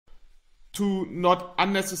to not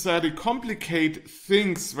unnecessarily complicate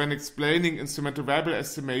things when explaining instrumental variable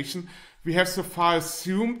estimation, we have so far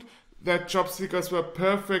assumed that job seekers were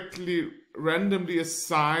perfectly randomly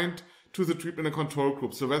assigned to the treatment and control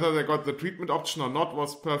group. So whether they got the treatment option or not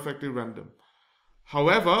was perfectly random.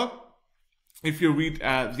 However, if you read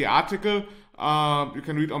the article, you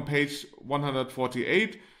can read on page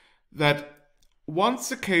 148 that once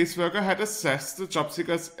the caseworker had assessed the job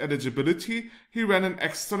seeker's eligibility, he ran an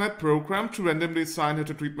extranet program to randomly assign her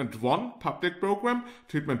to treatment 1, public program,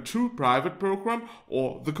 treatment 2, private program,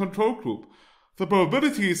 or the control group. The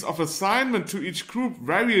probabilities of assignment to each group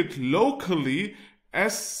varied locally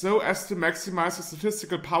so as to maximize the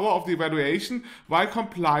statistical power of the evaluation while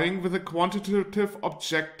complying with the quantitative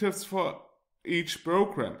objectives for each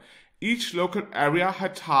program. Each local area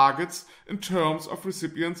had targets in terms of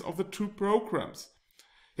recipients of the two programs.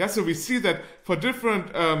 Yeah, so we see that for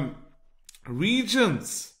different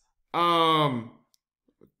regions, different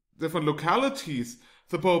localities,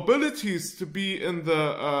 the probabilities to be in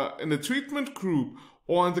the treatment group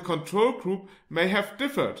or in the control group may have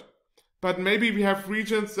differed. But maybe we have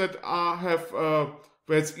regions that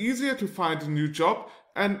where it's easier to find a new job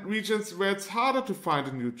and regions where it's harder to find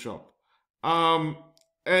a new job.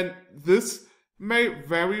 And this may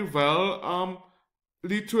very well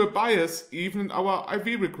lead to a bias even in our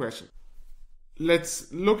IV regression.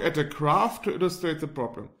 Let's look at a graph to illustrate the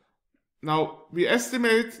problem. Now, we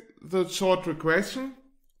estimate the short regression,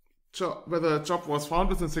 whether a job was found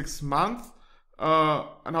within 6 months,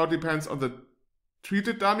 and how it depends on the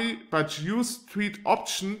treated dummy, but use treat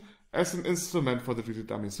option as an instrument for the treated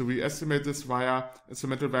dummy. So we estimate this via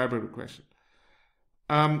instrumental variable regression.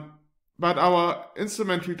 But our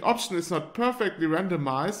instrument treat option is not perfectly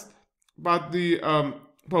randomized, but the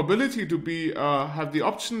probability to have the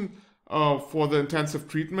option for the intensive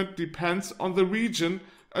treatment depends on the region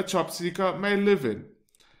a job seeker may live in.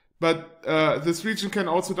 But this region can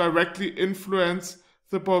also directly influence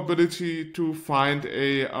the probability to find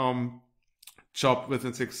a job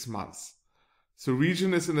within 6 months. So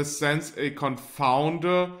region is in a sense a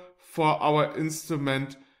confounder for our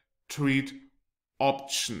instrument treat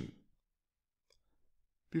option.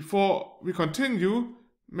 Before we continue,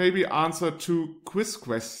 maybe answer 2 quiz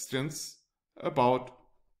questions about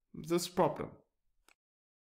this problem.